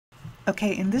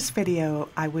Okay, in this video,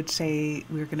 I would say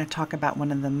we're going to talk about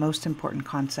one of the most important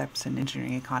concepts in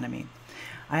engineering economy.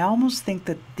 I almost think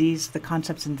that the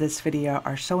concepts in this video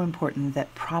are so important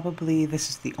that probably this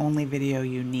is the only video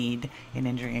you need in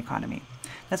engineering economy.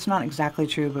 That's not exactly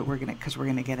true, but we're going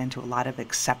to get into a lot of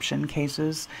exception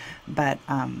cases,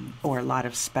 or a lot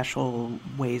of special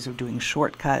ways of doing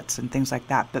shortcuts and things like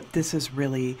that. But this is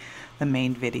really the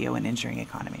main video in engineering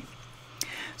economy.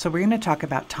 So we're going to talk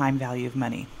about time value of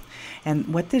money.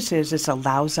 And what this is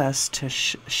allows us to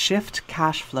shift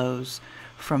cash flows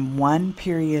from one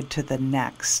period to the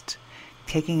next,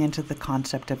 taking into the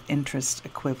concept of interest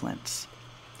equivalence.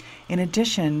 In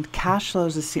addition, cash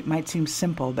flows might seem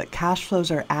simple, but cash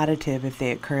flows are additive if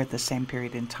they occur at the same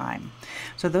period in time.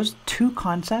 So those two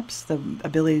concepts, the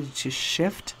ability to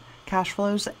shift cash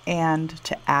flows and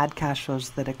to add cash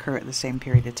flows that occur at the same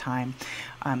period of time,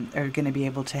 are going to be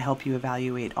able to help you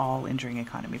evaluate all engineering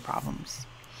economy problems.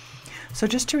 So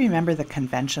just to remember the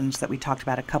conventions that we talked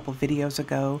about a couple videos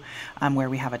ago, where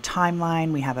we have a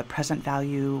timeline, we have a present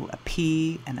value, a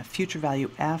P, and a future value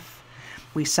F.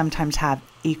 We sometimes have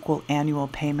equal annual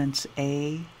payments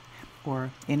A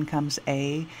or incomes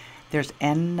A. There's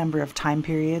N number of time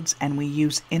periods, and we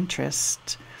use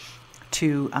interest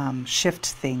to shift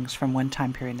things from one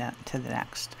time period to the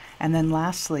next. And then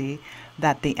lastly,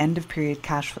 that the end of period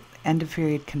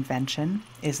convention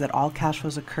is that all cash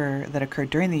flows that occur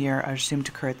during the year are assumed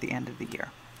to occur at the end of the year.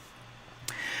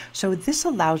 So this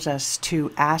allows us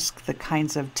to ask the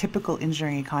kinds of typical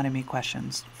engineering economy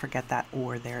questions. Forget that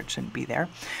or there, it shouldn't be there.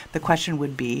 The question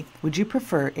would be, would you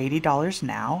prefer $80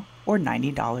 now or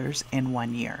 $90 in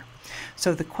 1 year?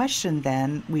 So the question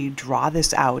then, we draw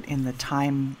this out in the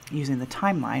time using the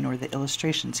timeline or the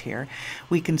illustrations here.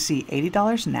 We can see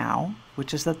 $80 now,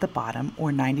 which is at the bottom,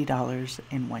 or $90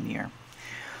 in 1 year.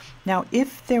 Now,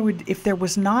 if there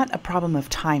was not a problem of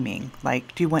timing,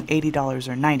 like do you want $80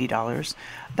 or $90,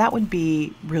 that would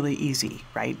be really easy,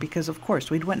 right? Because of course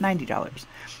we'd want $90.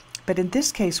 But in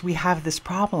this case, we have this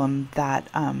problem that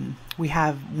we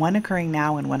have one occurring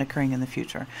now and one occurring in the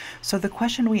future. So the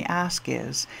question we ask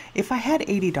is, if I had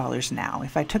 $80 now,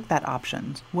 if I took that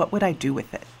option, what would I do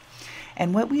with it?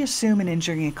 And what we assume in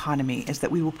engineering economy is that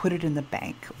we will put it in the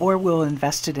bank, or we'll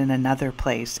invest it in another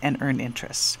place and earn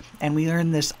interest. And we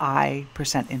earn this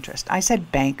 % interest. I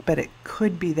said bank, but it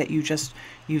could be that you just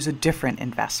use a different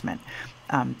investment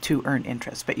to earn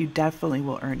interest, but you definitely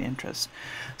will earn interest.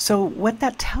 So what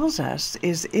that tells us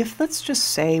is, if let's just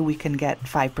say we can get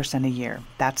 5% a year,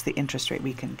 that's the interest rate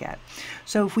we can get.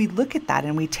 So if we look at that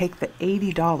and we take the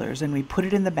 $80 and we put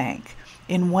it in the bank,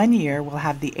 in 1 year we'll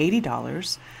have the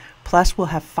 $80 plus we'll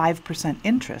have 5%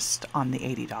 interest on the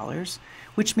 $80,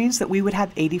 which means that we would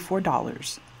have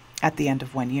 $84 at the end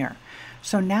of 1 year.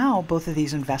 So now both of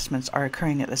these investments are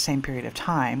occurring at the same period of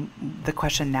time. The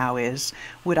question now is,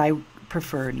 would I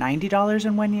prefer $90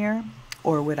 in 1 year,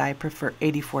 or would I prefer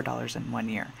 $84 in 1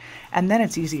 year? And then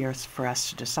it's easier for us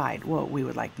to decide, well, we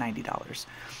would like $90.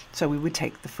 So we would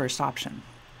take the first option.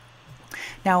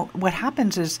 Now, what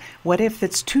happens is, what if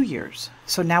it's 2 years?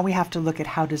 So now we have to look at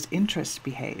how does interest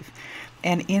behave.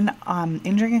 And in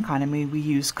engineering economy, we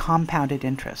use compounded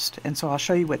interest. And so I'll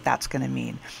show you what that's going to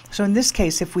mean. So in this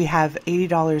case, if we have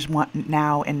 $80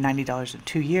 now and $90 in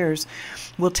 2 years,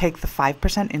 we'll take the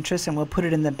 5% interest and we'll put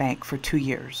it in the bank for 2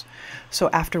 years. So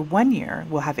after 1 year,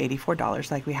 we'll have $84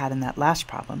 like we had in that last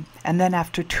problem. And then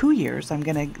after 2 years,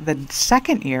 the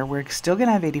second year, we're still going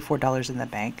to have $84 in the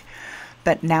bank,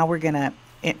 but now we're going to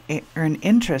earn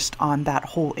interest on that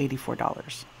whole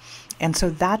 $84. And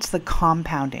so that's the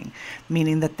compounding,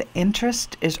 meaning that the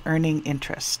interest is earning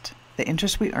interest. The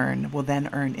interest we earn will then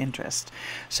earn interest.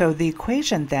 So the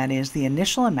equation then is the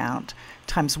initial amount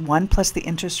times 1 plus the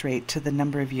interest rate to the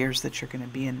number of years that you're going to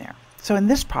be in there. So in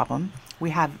this problem, we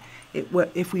have,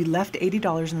 if we left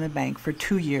 $80 in the bank for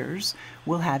 2 years,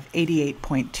 we'll have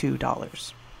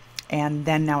 $88.2. And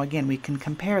then now again, we can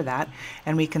compare that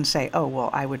and we can say, oh, well,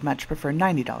 I would much prefer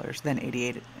 $90 than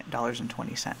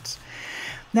 $88.20.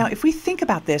 Now, if we think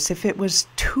about this, if it was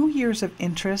 2 years of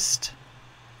interest,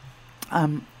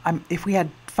 if we had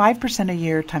 5% a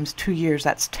year times 2 years,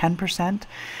 that's 10%.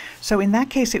 So in that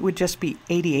case, it would just be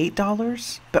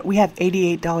 $88, but we have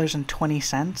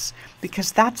 $88.20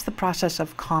 because that's the process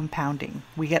of compounding.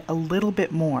 We get a little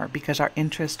bit more because our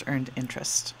interest earned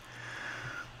interest.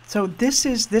 So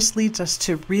this leads us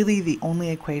to really the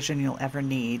only equation you'll ever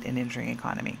need in engineering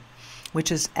economy.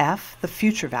 which is f, the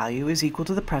future value, is equal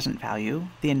to the present value,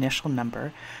 the initial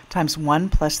number, times 1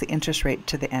 plus the interest rate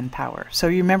to the n power. So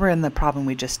you remember in the problem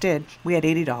we just did, we had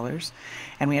 $80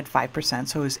 and we had 5%,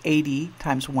 so it was 80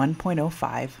 times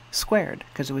 1.05 squared,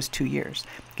 because it was 2 years,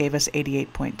 gave us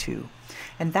 88.2.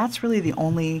 And that's really the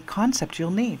only concept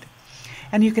you'll need.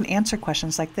 And you can answer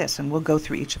questions like this, and we'll go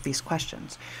through each of these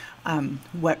questions.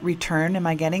 What return am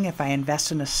I getting if I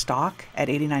invest in a stock at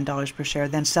 $89 per share,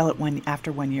 then sell it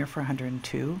after 1 year for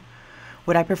 $102?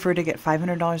 Would I prefer to get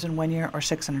 $500 in 1 year or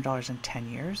 $600 in 10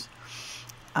 years?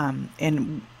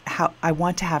 And how I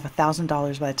want to have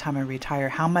 $1,000 by the time I retire.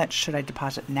 How much should I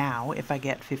deposit now if I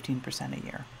get 15% a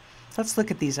year? So let's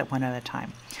look at these one at a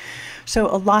time.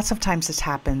 So lots of times this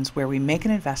happens where we make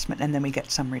an investment and then we get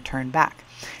some return back.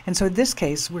 And so in this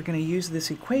case, we're going to use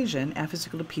this equation, f is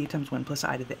equal to p times 1 plus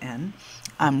I to the n.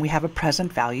 We have a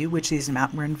present value, which is the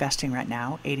amount we're investing right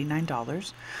now,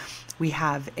 $89. We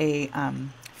have a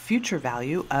future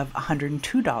value of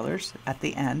 $102 at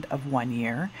the end of 1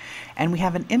 year. And we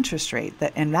have an interest rate,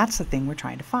 and that's the thing we're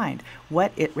trying to find.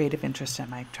 What rate of interest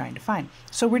am I trying to find?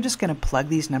 So we're just going to plug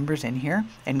these numbers in here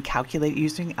and calculate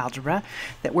using algebra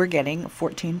that we're getting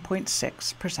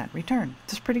 14.6% return.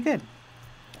 That's pretty good.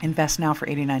 Invest now for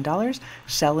 $89,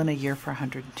 sell in a year for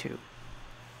 $102.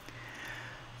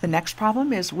 The next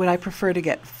problem is, would I prefer to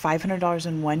get $500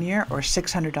 in 1 year or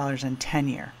 $600 in 10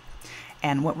 years?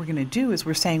 And what we're going to do is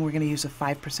we're saying we're going to use a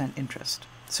 5% interest.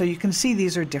 So you can see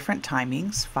these are different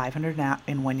timings, 500 now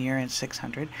in 1 year and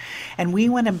 600. And we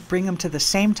want to bring them to the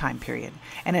same time period.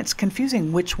 And it's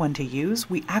confusing which one to use.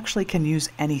 We actually can use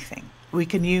anything. We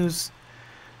can use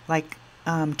like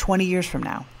 20 years from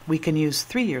now. We can use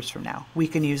 3 years from now. We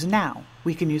can use now.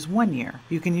 We can use 1 year.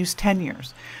 You can use 10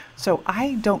 years. So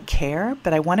I don't care,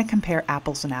 but I want to compare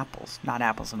apples and apples, not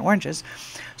apples and oranges.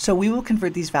 So we will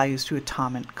convert these values to a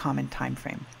common time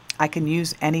frame. I can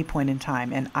use any point in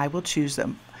time, and I will choose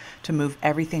them to move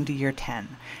everything to year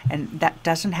 10. And that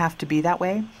doesn't have to be that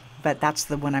way, but that's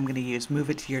the one I'm going to use, move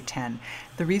it to year 10.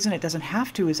 The reason it doesn't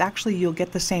have to is actually you'll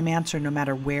get the same answer no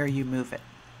matter where you move it.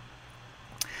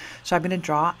 So I'm going to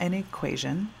draw an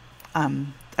equation. I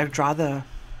draw the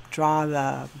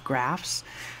graphs.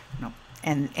 No.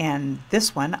 And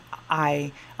this one,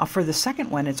 for the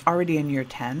second one, it's already in year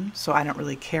 10, so I don't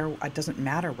really care. It doesn't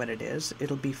matter what it is.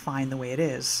 It'll be fine the way it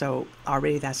is. So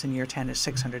already that's in year 10 is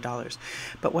 $600.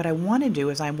 But what I want to do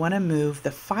is I want to move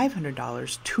the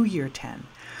 $500 to year 10.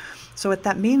 So what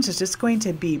that means is it's going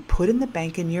to be put in the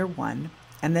bank in year 1,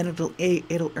 and then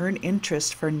it'll earn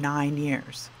interest for 9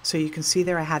 years. So you can see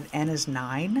there I have n as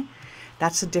 9.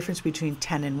 That's the difference between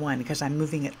 10 and 1 because I'm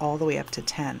moving it all the way up to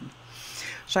 10.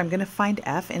 So I'm going to find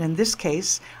f, and in this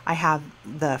case, I have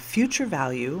the future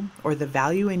value, or the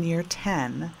value in year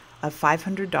 10 of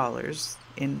 $500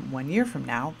 in 1 year from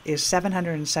now is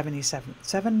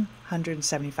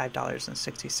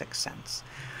 $775.66.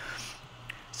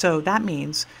 So that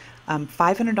means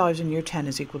 $500 in year 10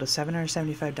 is equal to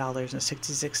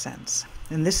 $775.66.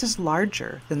 And this is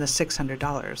larger than the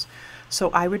 $600.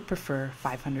 So I would prefer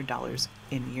 $500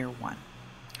 in year 1.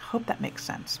 Hope that makes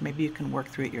sense. Maybe you can work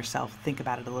through it yourself, think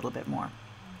about it a little bit more.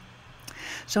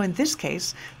 So in this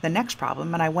case, the next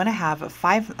problem, and I want to have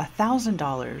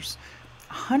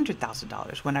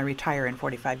 $100,000 when I retire in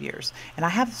 45 years. And I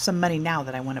have some money now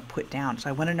that I want to put down. So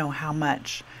I want to know how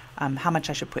much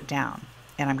I should put down.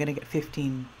 And I'm going to get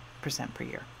 15% per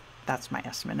year. That's my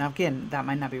estimate. Now again, that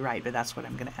might not be right, but that's what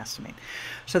I'm going to estimate.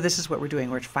 So this is what we're doing.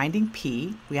 We're finding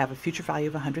P. We have a future value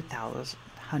of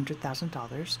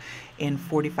 $100,000 in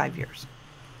 45 years.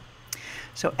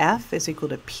 So F is equal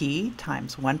to P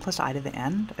times 1 plus I to the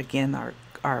n. Again,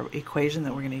 our equation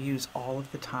that we're going to use all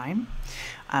of the time.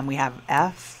 We have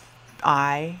F,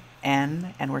 I,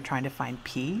 N, and we're trying to find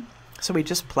P. So we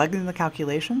just plug in the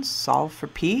calculations, solve for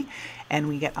P, and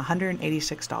we get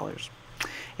 $186.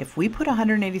 If we put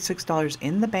 $186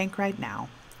 in the bank right now,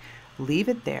 leave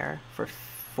it there for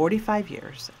 45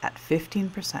 years at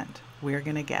 15%, we're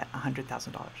going to get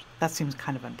 $100,000. That seems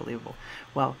kind of unbelievable.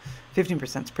 Well,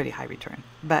 15% is pretty high return,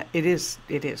 but it is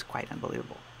quite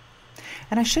unbelievable.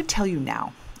 And I should tell you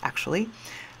now, actually,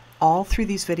 all through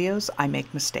these videos, I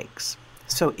make mistakes.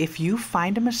 So if you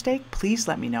find a mistake, please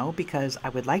let me know, because I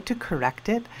would like to correct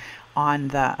it on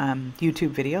the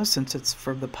YouTube video, since it's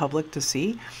for the public to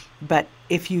see. But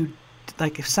if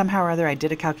somehow or other I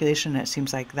did a calculation and it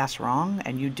seems like that's wrong,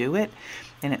 and you do it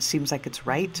and it seems like it's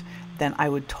right, then I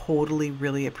would totally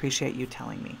really appreciate you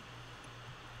telling me.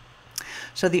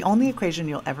 So the only equation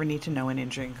you'll ever need to know in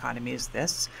Engr Economy is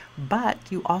this, but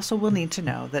you also will need to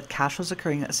know that cash flows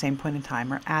occurring at the same point in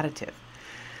time are additive.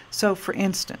 So for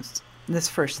instance, this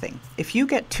first thing. If you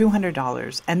get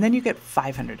 $200 and then you get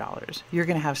 $500, you're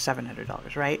going to have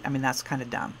 $700, right? I mean, that's kind of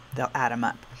dumb. They'll add them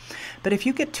up. But if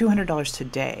you get $200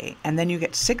 today and then you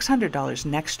get $600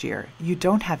 next year, you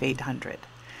don't have $800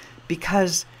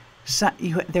 because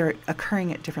they're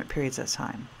occurring at different periods of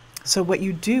time. So what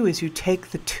you do is you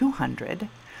take the 200.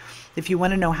 If you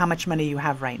want to know how much money you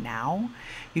have right now,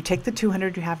 you take the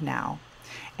 200 you have now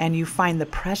and you find the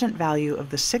present value of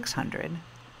the 600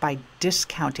 by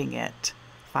discounting it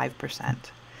 5%.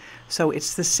 So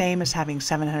it's the same as having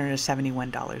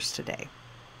 $771 today.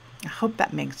 I hope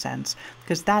that makes sense,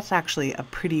 because that's actually a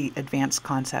pretty advanced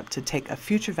concept, to take a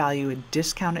future value and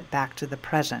discount it back to the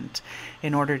present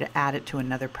in order to add it to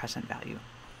another present value.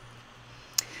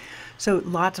 So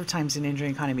lots of times in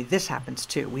engineering economy, this happens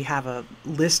too. We have a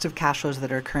list of cash flows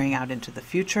that are occurring out into the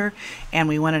future, and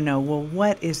we want to know, well,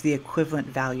 what is the equivalent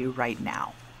value right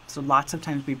now? So lots of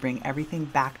times we bring everything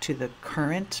back to the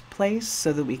current place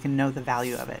so that we can know the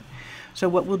value of it. So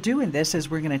what we'll do in this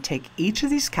is we're going to take each of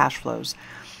these cash flows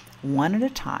one at a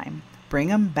time, bring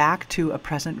them back to a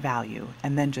present value,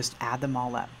 and then just add them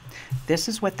all up. This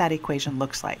is what that equation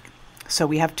looks like. So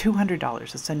we have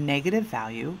 $200. It's a negative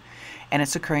value, and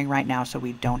it's occurring right now, so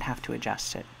we don't have to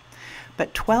adjust it.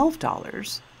 But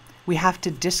 $12, we have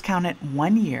to discount it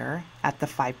 1 year at the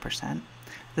 5%.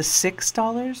 The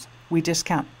 $6, we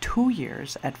discount 2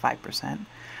 years at 5%.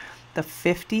 The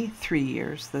 50, 3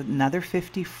 years, another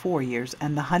 50, 4 years,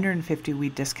 and the 150 we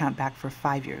discount back for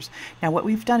 5 years. Now what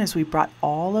we've done is we brought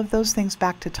all of those things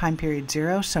back to time period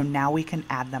 0, so now we can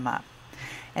add them up.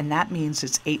 And that means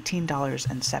it's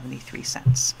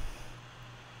 $18.73.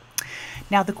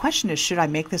 Now the question is, should I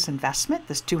make this investment,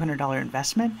 this $200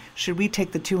 investment? Should we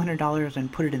take the $200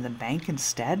 and put it in the bank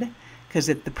instead? Because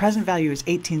if the present value is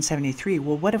 $18.73,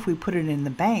 well, what if we put it in the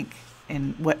bank?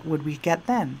 And what would we get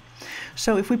then?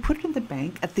 So if we put it in the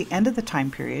bank, at the end of the time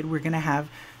period, we're going to have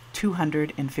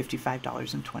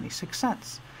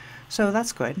 $255.26. So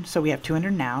that's good. So we have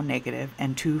 200 now, negative,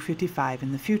 and 255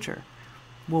 in the future.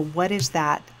 Well, what is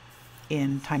that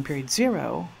in time period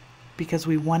 0? Because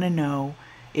we want to know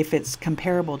if it's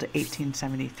comparable to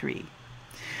 1873.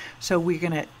 So we're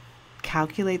going to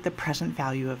calculate the present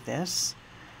value of this,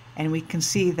 and we can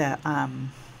see the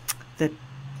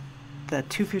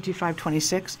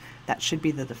 255.26, that should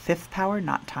be the 5th power,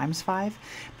 not times 5.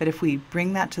 But if we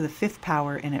bring that to the 5th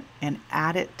power and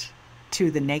add it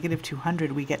to the negative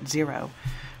 200, we get 0.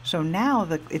 So now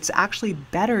it's actually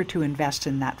better to invest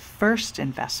in that first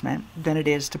investment than it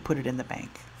is to put it in the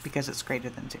bank, because it's greater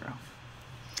than 0.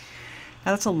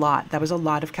 Now that's a lot. That was a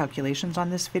lot of calculations on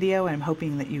this video, and I'm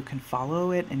hoping that you can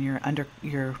follow it and you're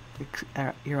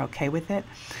okay with it.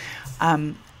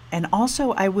 And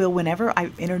also I will, whenever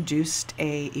I've introduced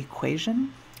a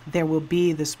equation, there will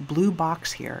be this blue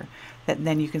box here that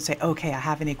then you can say, okay, I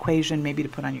have an equation, maybe to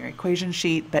put on your equation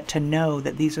sheet, but to know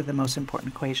that these are the most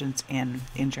important equations in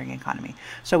engineering economy.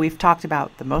 So we've talked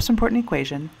about the most important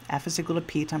equation, F is equal to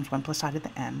P times 1 plus I to the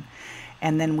N.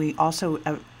 And then we also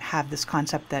have this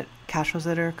concept that cash flows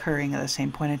that are occurring at the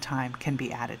same point in time can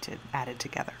be added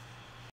together.